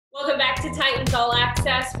back to Titans All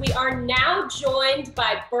Access. We are now joined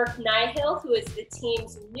by Burke Nihill, who is the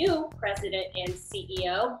team's new president and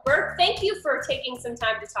CEO. Burke, thank you for taking some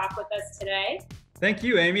time to talk with us today. Thank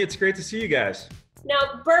you, Amy. It's great to see you guys.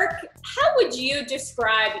 Now, Burke, how would you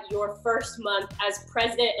describe your first month as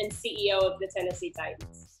president and CEO of the Tennessee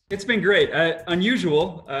Titans? It's been great.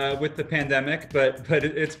 Unusual with the pandemic, but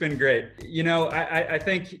it's been great. You know, I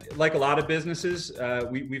think like a lot of businesses,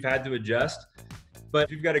 we've had to adjust, but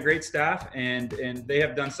we've got a great staff and they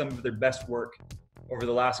have done some of their best work over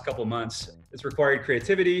the last couple months. It's required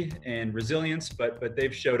creativity and resilience, but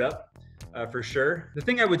they've showed up for sure. The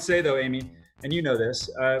thing I would say though, Amy, and you know this,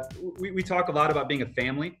 we talk a lot about being a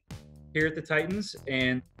family here at the Titans,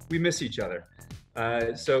 and we miss each other.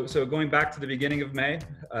 So going back to the beginning of May,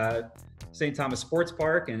 St. Thomas Sports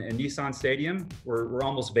Park and Nissan Stadium were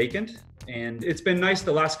almost vacant. And it's been nice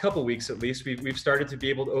the last couple weeks, at least. We've started to be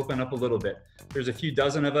able to open up a little bit. There's a few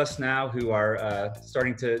dozen of us now who are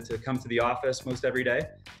starting to come to the office most every day.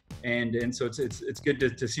 And so it's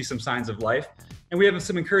good to see some signs of life. And we have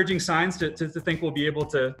some encouraging signs to think we'll be able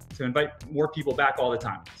to invite more people back all the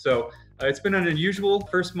time. So it's been an unusual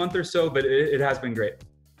first month or so, but it has been great.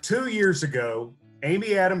 2 years ago,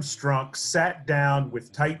 Amy Adams Strunk sat down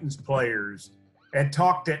with Titans players and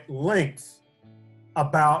talked at length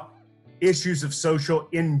about issues of social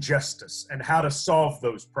injustice and how to solve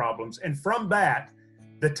those problems. And from that,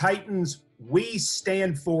 the Titans We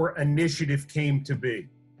Stand For initiative came to be.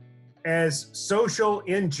 As social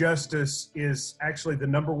injustice is actually the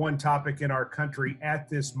 #1 topic in our country at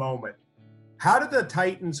this moment, how do the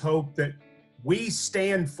Titans hope that We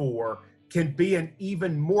Stand For can be an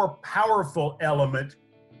even more powerful element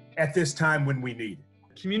at this time when we need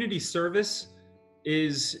it? Community service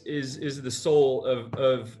is the soul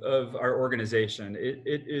of our organization.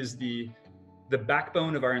 It is the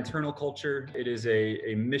backbone of our internal culture. It is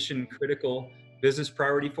a mission critical business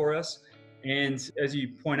priority for us. And as you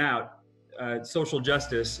point out, social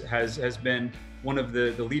justice has been one of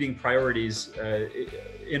the leading priorities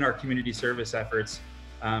in our community service efforts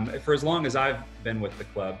for as long as I've been with the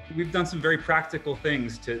club. We've done some very practical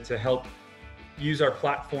things to help use our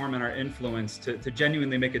platform and our influence to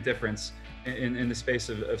genuinely make a difference in the space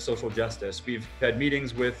of social justice. We've had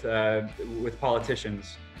meetings with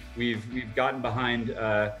politicians. We've gotten behind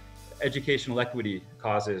educational equity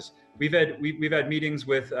causes. We've had meetings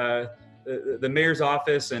with the mayor's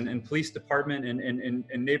office and police department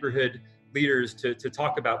and neighborhood leaders to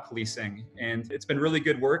talk about policing. And it's been really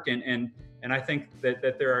good work. And I think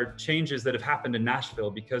that there are changes that have happened in Nashville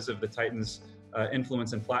because of the Titans'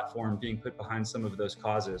 influence and platform being put behind some of those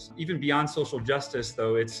causes. Even beyond social justice,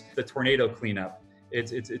 though, it's the tornado cleanup.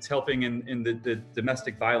 It's helping in the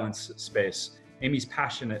domestic violence space. Amy's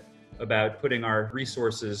passionate about putting our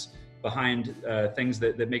resources behind things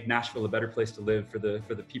that make Nashville a better place to live for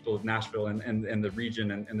the people of Nashville and the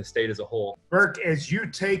region and the state as a whole. Burke, as you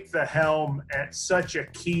take the helm at such a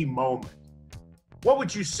key moment, what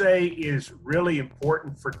would you say is really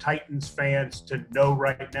important for Titans fans to know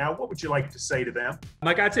right now? What would you like to say to them?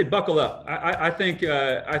 Mike, I'd say buckle up. I think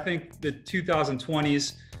the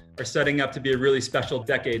 2020s are setting up to be a really special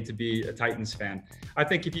decade to be a Titans fan. I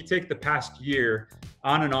think if you take the past year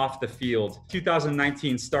on and off the field,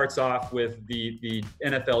 2019 starts off with the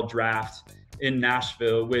NFL draft in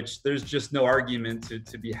Nashville, which there's just no argument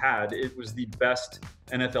to be had. It was the best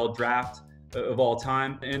NFL draft of all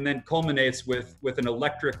time, and then culminates with an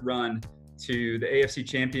electric run to the AFC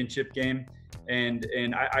Championship game. And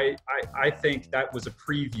I think that was a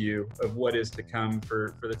preview of what is to come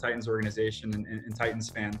for the Titans organization and Titans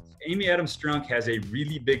fans. Amy Adams Strunk has a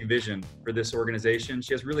really big vision for this organization.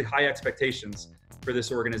 She has really high expectations for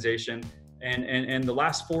this organization. And the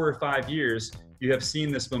last 4 or 5 years, you have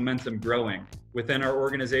seen this momentum growing within our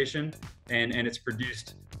organization, and it's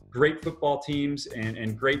produced great football teams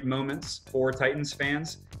and great moments for Titans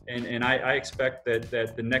fans. And I expect that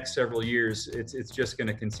the next several years, it's just going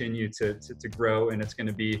to continue to grow, and it's going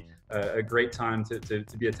to be a great time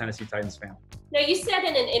to be a Tennessee Titans fan. Now, you said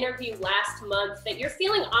in an interview last month that you're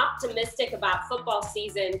feeling optimistic about football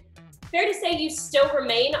season. Fair to say you still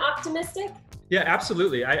remain optimistic? Yeah,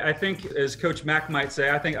 absolutely. I think, as Coach Mack might say,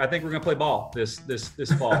 I think we're going to play ball this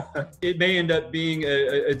fall. It may end up being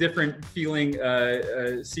a different feeling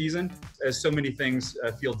season, as so many things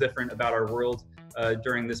feel different about our world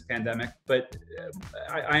during this pandemic. But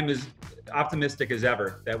I'm as optimistic as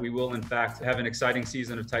ever that we will, in fact, have an exciting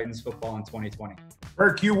season of Titans football in 2020.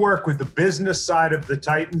 Burke, you work with the business side of the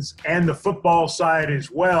Titans and the football side as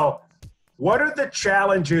well. What are the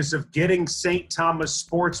challenges of getting St. Thomas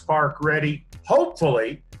Sports Park ready,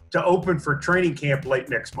 hopefully, to open for training camp late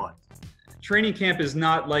next month? training camp is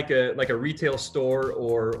not like a retail store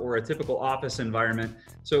or a typical office environment.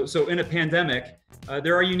 So in a pandemic,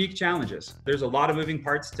 there are unique challenges. There's a lot of moving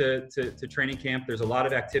parts to training camp. There's a lot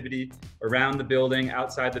of activity around the building,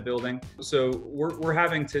 outside the building. So we're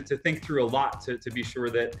having to think through a lot to be sure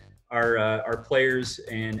that our players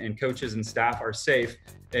and coaches and staff are safe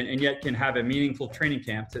and yet can have a meaningful training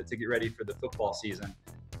camp to get ready for the football season.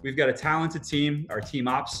 We've got a talented team. Our team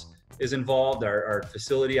ops is involved. Our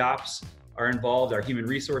facility ops are involved. Our human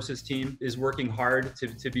resources team is working hard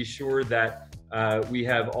to be sure that we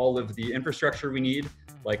have all of the infrastructure we need,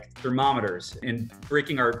 like thermometers, and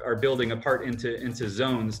breaking our building apart into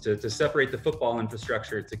zones to separate the football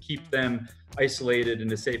infrastructure, to keep them isolated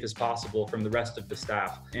and as safe as possible from the rest of the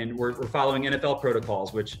staff. And we're following NFL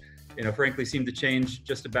protocols, which frankly seem to change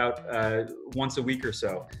just about once a week or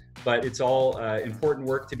so. But it's all important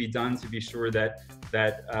work to be done to be sure that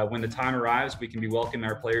when the time arrives, we can be welcoming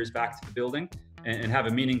our players back to the building and have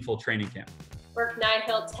a meaningful training camp. Burke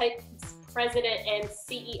Nihill, Titans President and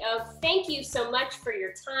CEO, thank you so much for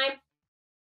your time.